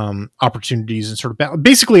opportunities and sort of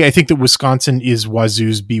basically, I think that Wisconsin is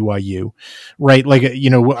Wazoo's BYU, right? Like,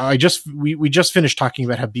 we just finished talking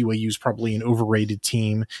about how BYU is probably an overrated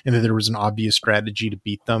team and that there was an obvious strategy to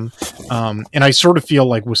beat them. And I sort of feel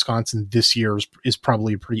like Wisconsin this year is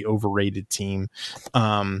probably a pretty overrated team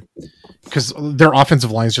because their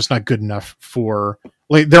offensive line is just not good enough for.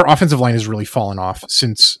 Like, their offensive line has really fallen off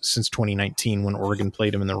since 2019 when Oregon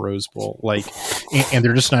played them in the Rose Bowl. Like, and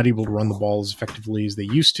they're just not able to run the ball as effectively as they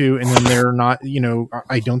used to. And then they're not,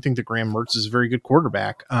 I don't think that Graham Mertz is a very good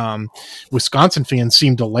quarterback. Wisconsin fans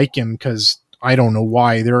seem to like him because I don't know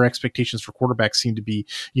why their expectations for quarterbacks seem to be,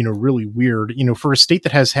 really weird. For a state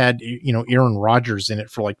that has had, Aaron Rodgers in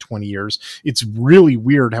it for like 20 years, it's really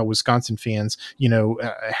weird how Wisconsin fans,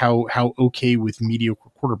 how okay with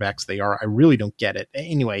mediocre quarterbacks they are. I really don't get it.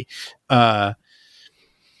 Anyway, I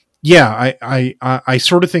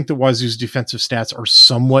sort of think that Wazoo's defensive stats are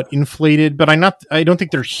somewhat inflated, but I don't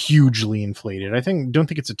think they're hugely inflated. Don't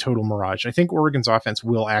think it's a total mirage. I think Oregon's offense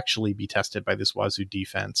will actually be tested by this Wazoo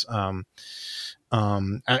defense.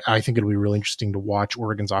 I think it'll be really interesting to watch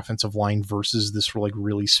Oregon's offensive line versus this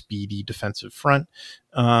really speedy defensive front.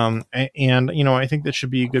 And I think that should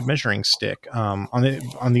be a good measuring stick. On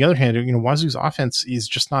the other hand, Wazoo's offense is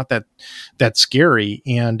just not that scary.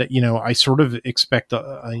 And, I sort of expect,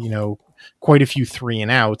 quite a few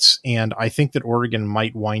 3-and-outs. And I think that Oregon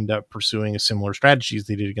might wind up pursuing a similar strategy as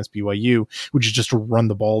they did against BYU, which is just to run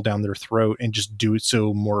the ball down their throat and just do it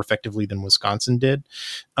so more effectively than Wisconsin did.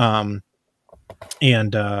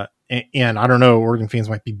 And I don't know, Oregon fans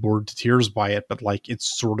might be bored to tears by it, but like, it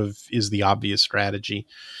sort of is the obvious strategy,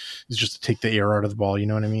 is just to take the air out of the ball. You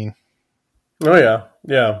know what I mean? Oh yeah.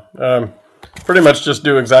 Yeah. Pretty much just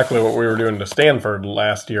do exactly what we were doing to Stanford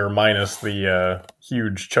last year, minus the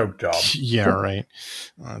huge choke job. Yeah. Right.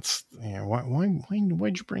 Why'd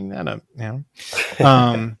you bring that up now?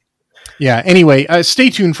 Yeah. Anyway, stay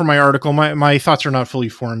tuned for my article. My thoughts are not fully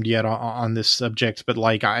formed yet on this subject, but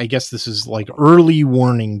like, I guess this is like early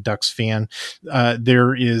warning, Ducks fan.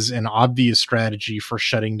 There is an obvious strategy for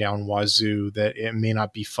shutting down Wazoo that it may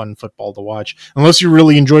not be fun football to watch unless you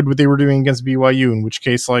really enjoyed what they were doing against BYU, in which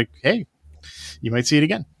case, like, hey, you might see it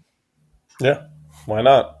again. Yeah. Why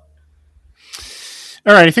not?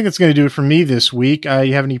 All right. I think that's going to do it for me this week.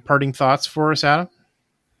 You have any parting thoughts for us, Adam?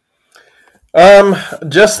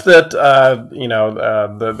 Just that,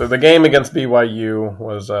 the game against BYU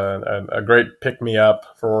was a great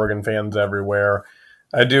pick-me-up for Oregon fans everywhere.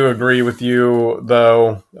 I do agree with you,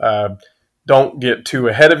 though. Don't get too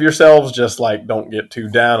ahead of yourselves, just like don't get too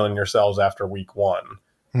down on yourselves after week one.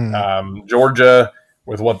 Georgia,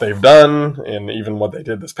 with what they've done, and even what they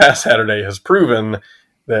did this past Saturday, has proven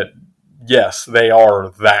that, yes, they are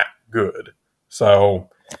that good. So,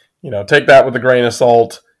 take that with a grain of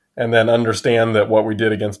salt. And then understand that what we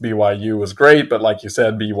did against BYU was great, but like you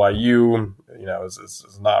said, BYU,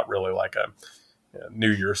 is not really like a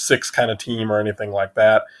New Year's Six kind of team or anything like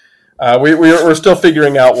that. We're still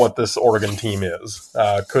figuring out what this Oregon team is.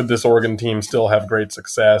 Could this Oregon team still have great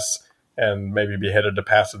success and maybe be headed to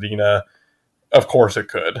Pasadena? Of course it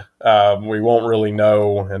could. We won't really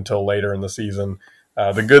know until later in the season.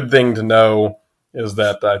 The good thing to know is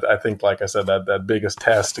that I think, like I said, that biggest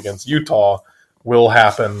test against Utah will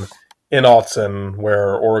happen in Autzen,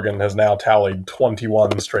 where Oregon has now tallied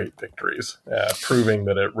 21 straight victories, proving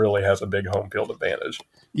that it really has a big home field advantage.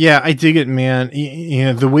 Yeah, I dig it, man.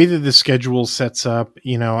 The way that the schedule sets up,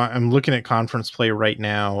 I'm looking at conference play right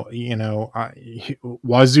now.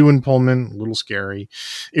 Wazoo and Pullman, a little scary.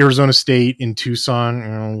 Arizona State in Tucson,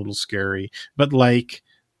 a little scary. But like,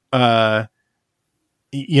 I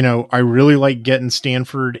really like getting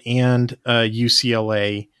Stanford and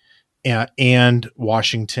UCLA. And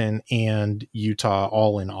Washington and Utah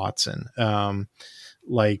all in Autzen. The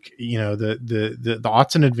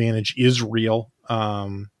Autzen advantage is real.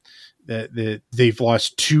 That they've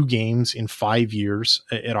lost 2 games in 5 years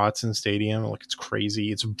at Autzen Stadium. Like, it's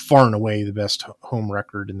crazy. It's far and away the best home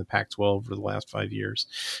record in the Pac-12 over the last 5 years.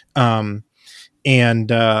 And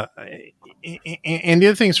the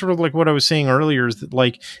other thing, sort of like what I was saying earlier, is that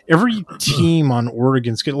like every team on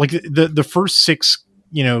Oregon's good. Like the first 6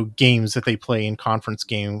 games that they play in conference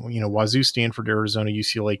game, Wazoo, Stanford, Arizona,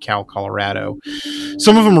 UCLA, Cal, Colorado.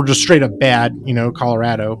 Some of them are just straight up bad.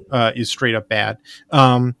 Colorado is straight up bad.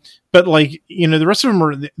 but like, the rest of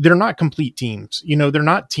them they're not complete teams. They're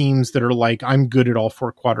not teams that are like, I'm good at all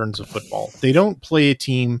four quadrants of football. They don't play a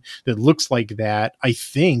team that looks like that, I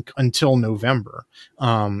think, until November,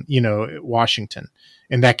 Washington.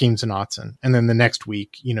 And that game's in Autzen. And then the next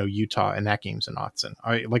week, Utah, and that game's in Autzen.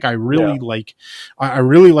 I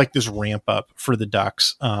really like this ramp up for the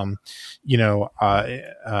Ducks, that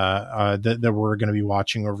we're going to be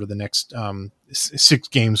watching over the next 6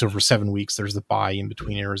 games over 7 weeks. There's the bye in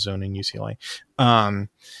between Arizona and UCLA.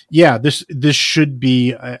 This should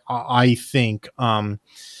be, I think,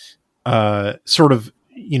 sort of,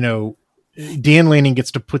 Dan Lanning gets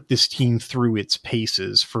to put this team through its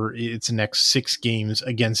paces for its next 6 games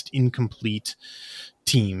against incomplete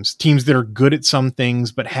teams that are good at some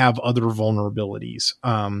things but have other vulnerabilities.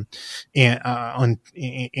 And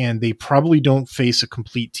they probably don't face a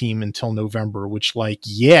complete team until November, which, I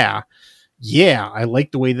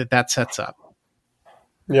like the way that sets up.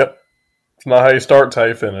 Yep. It's not how you start, it's how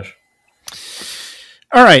you finish.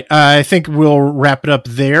 All right. I think we'll wrap it up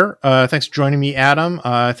there. Thanks for joining me, Adam.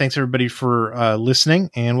 Thanks everybody for listening,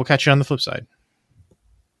 and we'll catch you on the flip side.